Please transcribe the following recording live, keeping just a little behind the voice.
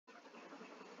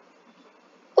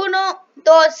Uno,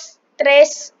 dos,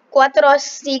 tres, cuatro,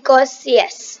 cinco,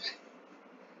 seis.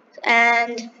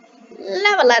 And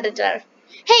level editor.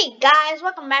 Hey guys,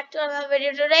 welcome back to another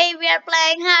video. Today we are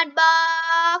playing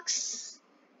Hotbox.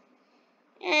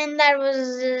 And that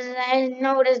was, I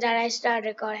noticed that I started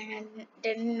recording. I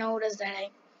didn't notice that I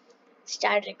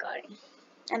started recording.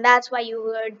 And that's why you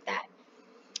heard that.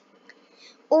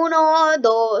 Uno,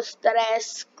 dos,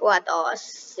 tres, cuatro,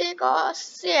 cinco,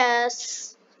 seis.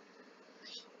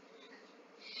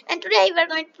 And today we're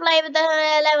going to play with the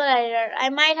level editor. I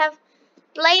might have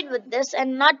played with this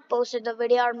and not posted the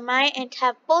video, or might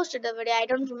have posted the video, I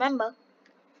don't remember.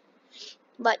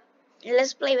 But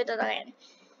let's play with it again.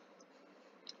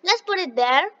 Let's put it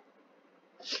there.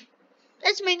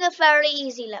 Let's make a fairly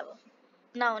easy level.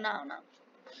 No.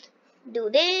 Do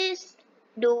this.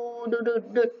 Do.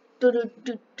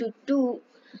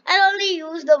 I'll only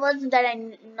use the ones that I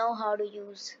know how to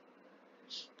use.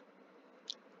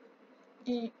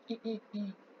 Why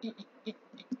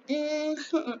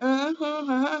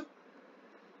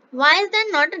is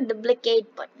there not a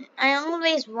duplicate button? I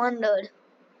always wondered.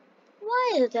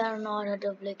 Why is there not a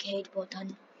duplicate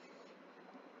button?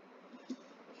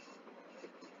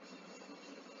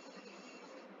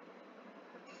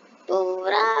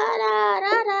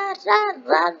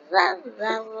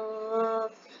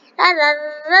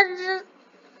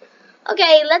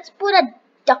 Okay, let's put a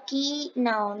ducky.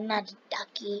 No, not a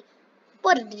ducky.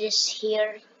 Put this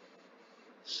here.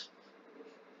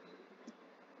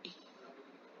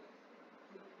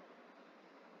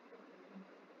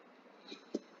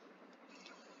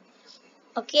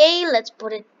 Okay, let's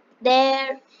put it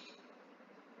there.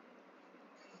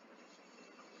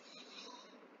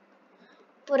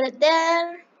 Put it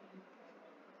there.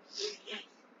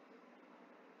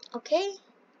 Okay.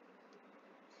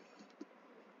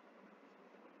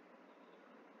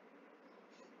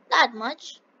 That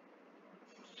much.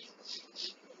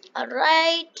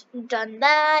 Alright, done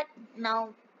that.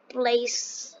 Now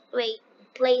place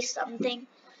something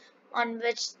on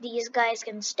which these guys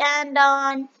can stand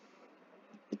on.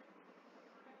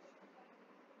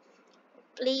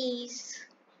 Please.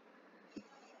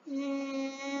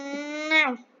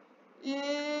 No.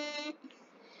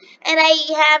 And I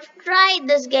have tried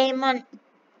this game on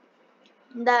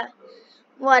the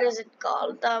what is it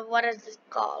called? What is this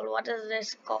called?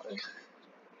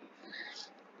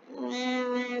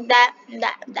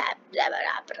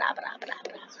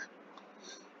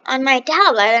 On my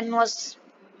tablet, and was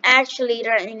actually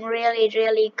running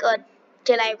really good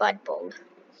till I got bored.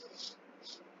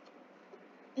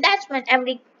 That's when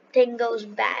everything goes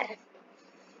bad.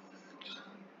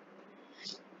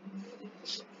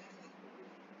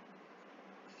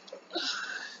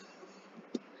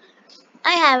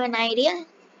 I have an idea.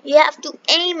 You have to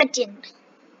aim it in.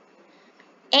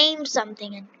 Aim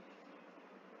something in.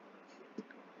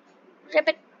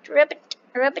 Ribbit. Ribbit.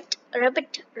 Ribbit.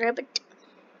 Ribbit. Ribbit.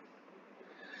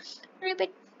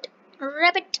 Ribbit.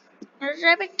 Ribbit.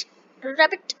 Ribbit.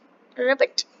 Ribbit.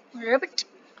 Ribbit. Ribbit.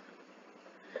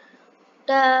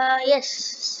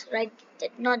 Yes, right.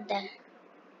 Not there.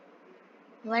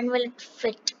 When will it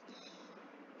fit?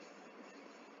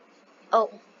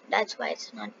 Oh, that's why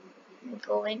it's not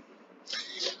going.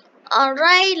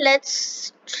 Alright,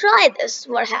 let's try this.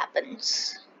 What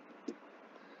happens?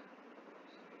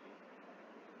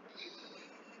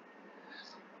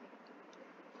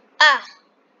 Ah!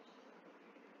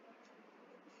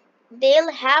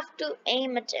 They'll have to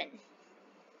aim it in.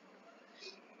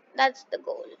 That's the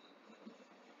goal.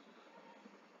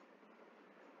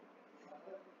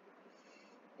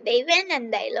 They win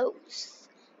and they lose.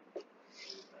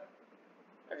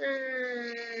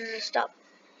 Stop.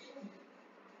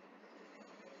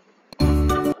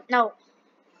 No.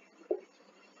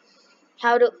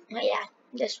 How to? Yeah,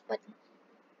 this button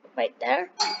right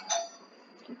there.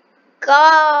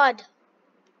 God,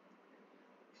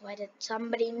 why did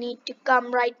somebody need to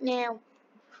come right now?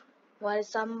 Why does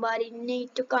somebody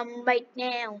need to come right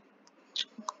now?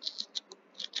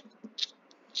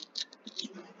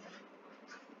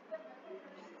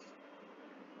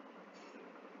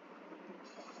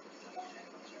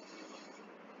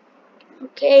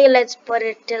 Okay, let's put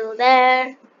it till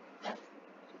there.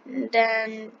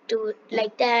 Then do it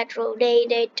like that,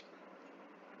 rotate it.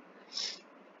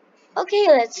 Okay,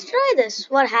 let's try this.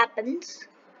 What happens?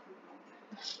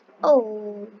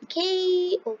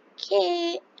 Okay,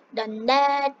 done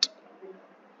that.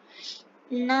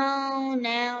 No.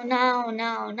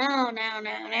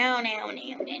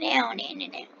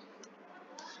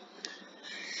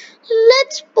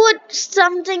 Let's put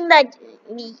something that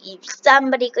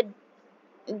somebody could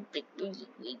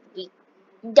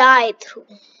die through.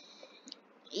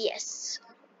 Yes.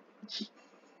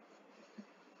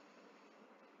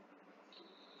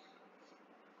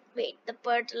 Wait, the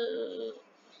portal.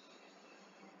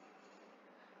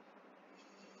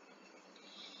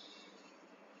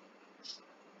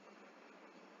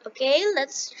 Okay,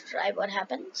 let's try what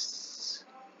happens.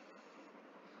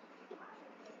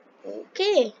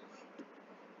 Okay.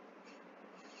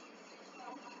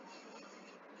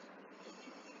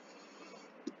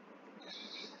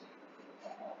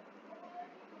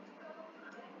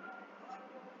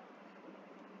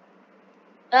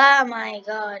 Oh my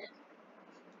god.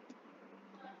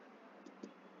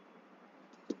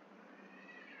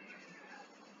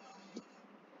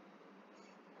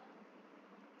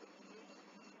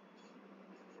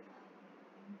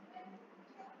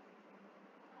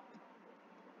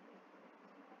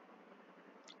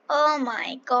 Oh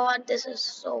my god, this is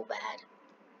so bad.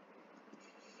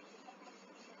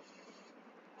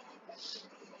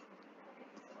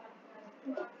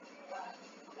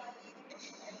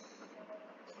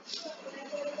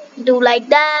 Do like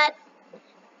that.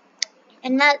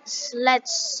 And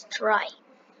let's try.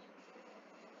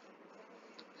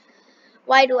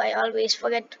 Why do I always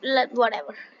forget?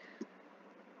 Whatever.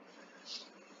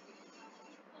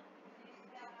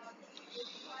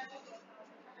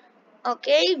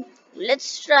 Okay,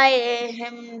 let's try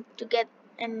him to get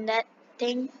in that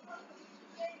thing.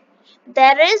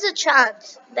 There is a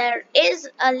chance. There is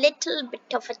a little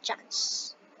bit of a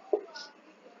chance.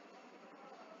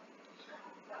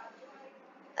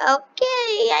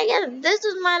 Okay, I guess this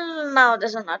is my. No,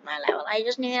 this is not my level. I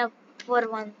just need to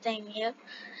put one thing here.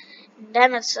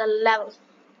 Then it's a level.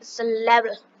 It's a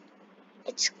level.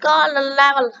 It's called a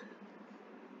level.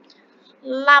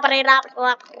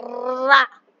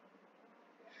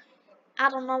 I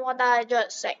don't know what I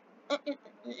just said.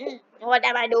 What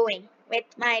am I doing with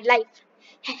my life?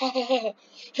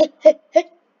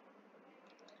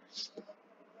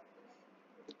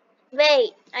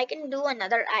 Wait, I can do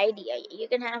another idea. You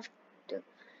can have to.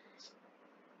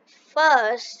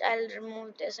 First, I'll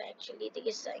remove this actually.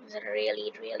 These things are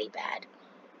really, really bad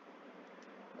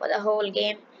for the whole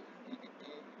game.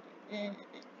 Mm.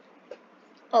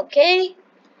 Okay,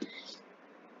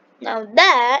 now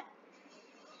that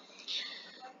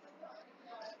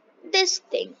this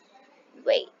thing.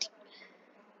 Wait.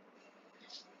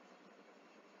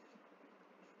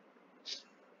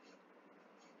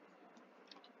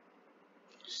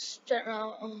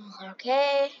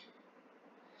 Okay.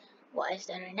 Why is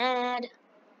there an ad?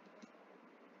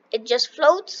 It just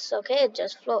floats. Okay, it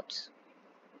just floats.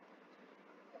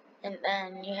 And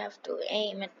then you have to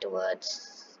aim it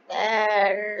towards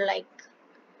there, like.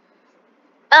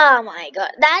 Oh my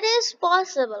god, that is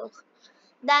possible.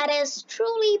 That is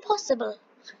truly possible.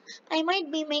 I might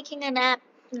be making an app.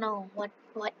 No, what?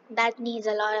 That needs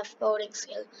a lot of coding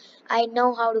skill. I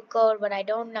know how to code, but I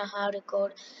don't know how to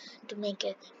code to make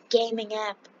a gaming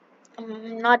app.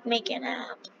 I'm not making an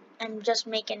app. I'm just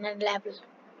making a level.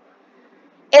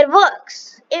 It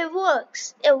works. It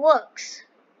works. It works.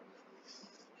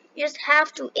 You just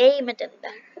have to aim it in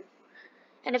there.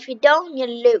 And if you don't, you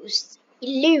lose.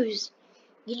 You lose.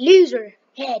 You loser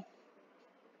head.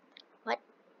 What?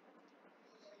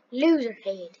 Loser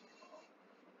head.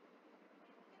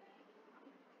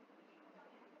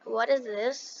 What is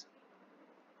this?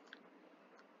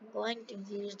 I'm going to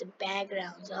use the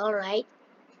backgrounds. Alright.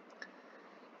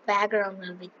 Background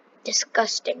will be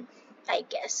disgusting, I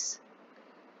guess.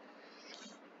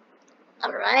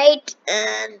 Alright.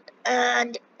 And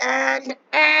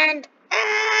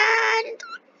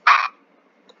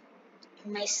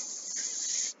my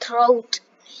throat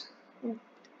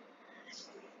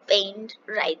pained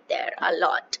right there a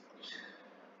lot.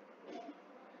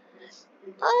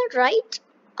 Alright.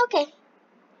 Okay.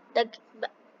 The,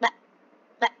 but,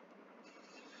 but,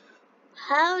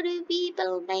 how do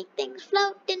people make things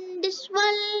float in this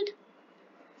world?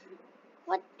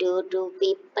 What do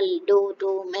people do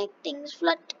to make things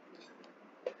float?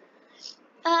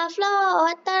 A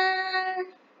floater,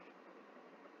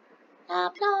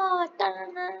 a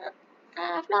floater,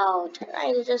 a floater.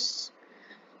 I'll just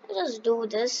do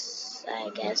this, I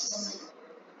guess.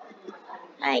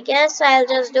 I guess I'll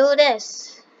just do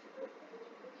this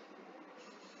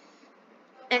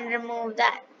and remove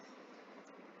that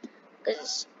because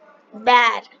it's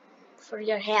bad for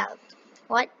your health.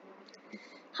 What?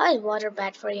 How is water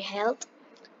bad for your health?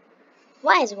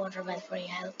 Why is water bad for your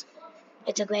health?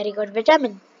 It's a very good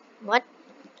vitamin. What?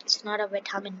 It's not a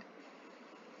vitamin.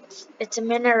 It's a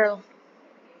mineral.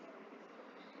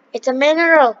 It's a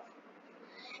mineral.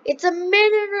 It's a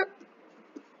mineral.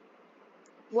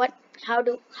 What? How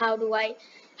do I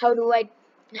how,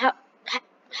 ha,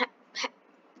 ha, ha.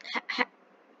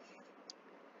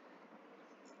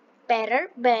 Better,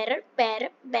 better, better,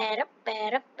 better,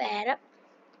 better, better.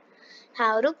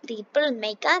 How do people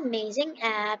make amazing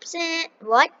apps?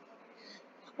 What?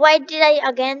 Why did I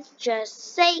again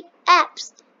just say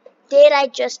apps? Did I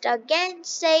just again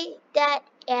say that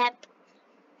app?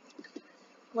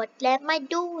 What am I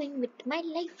doing with my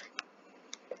life?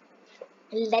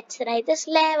 Let's try this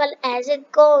level as it's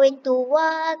going to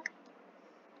work.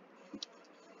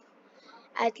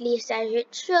 At least I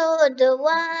should show the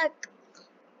work.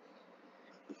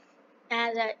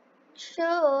 As I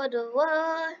show the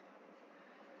work.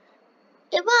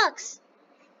 It works.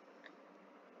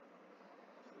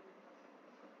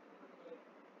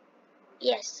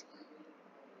 Yes.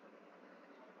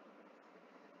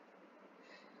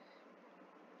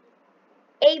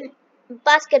 A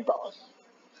basketball.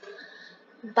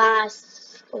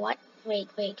 What? Wait.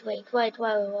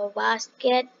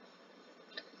 Basket.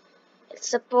 It's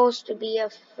supposed to be a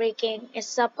freaking. It's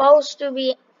supposed to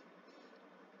be.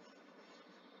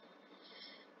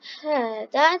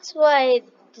 That's why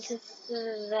this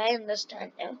is. I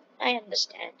understand now. I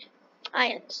understand. I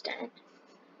understand.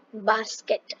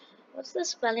 Basket. What's the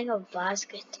spelling of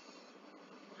basket?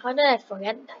 How did I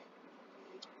forget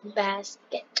that?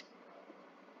 Basket.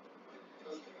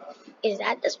 Is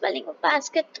that the spelling of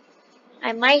basket?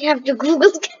 I might have to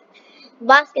Google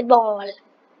basketball.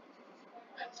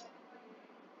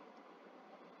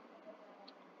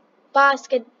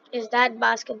 Basket. Is that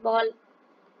basketball?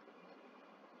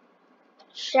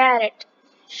 Share it.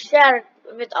 Share it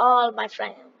with all my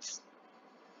friends.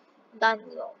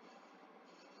 Dunzo.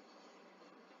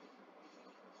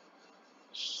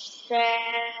 Share.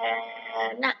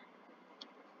 Nah.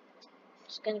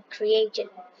 Just gonna create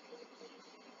it.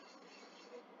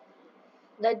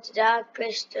 The Dark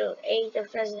Crystal ate the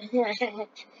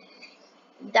president.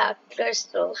 Dark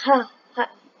Crystal. Ha ha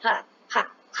ha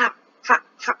ha ha ha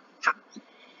ha ha.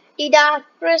 The Dark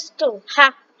Crystal.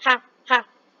 Ha ha ha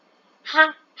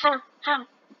ha ha ha.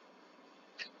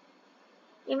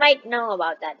 You might know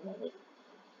about that movie.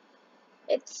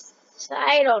 It's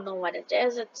I don't know what it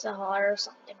is. It's a horror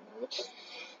something movie.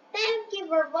 Thank you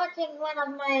for watching one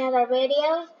of my other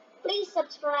videos. Please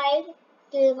subscribe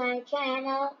to my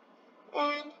channel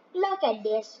and look at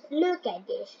this. Look at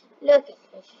this. Look at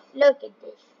this. Look at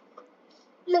this.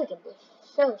 Look at this.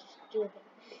 So stupid.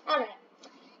 Alright.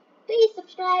 Please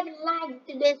subscribe and like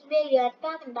to this video and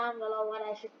comment down below what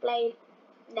I should play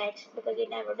next because you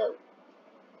never do.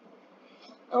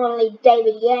 Only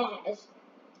David Yaz.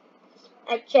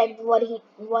 I checked what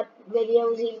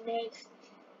videos he makes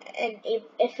and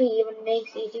if he even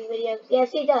makes YouTube videos.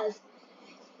 Yes, he does.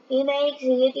 He makes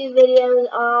YouTube videos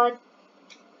on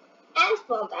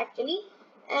Asphalt actually,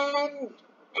 and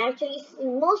actually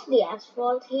mostly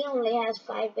Asphalt. He only has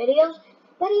 5 videos,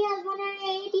 but he has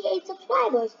 188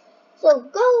 subscribers. So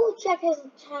go check his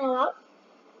channel out.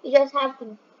 You just have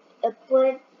to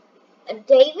put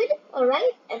David,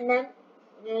 alright, and then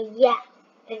yeah,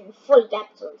 in full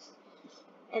capitals,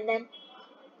 and then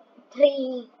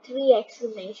three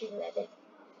exclamation with it.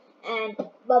 And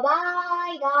bye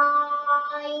bye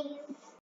guys.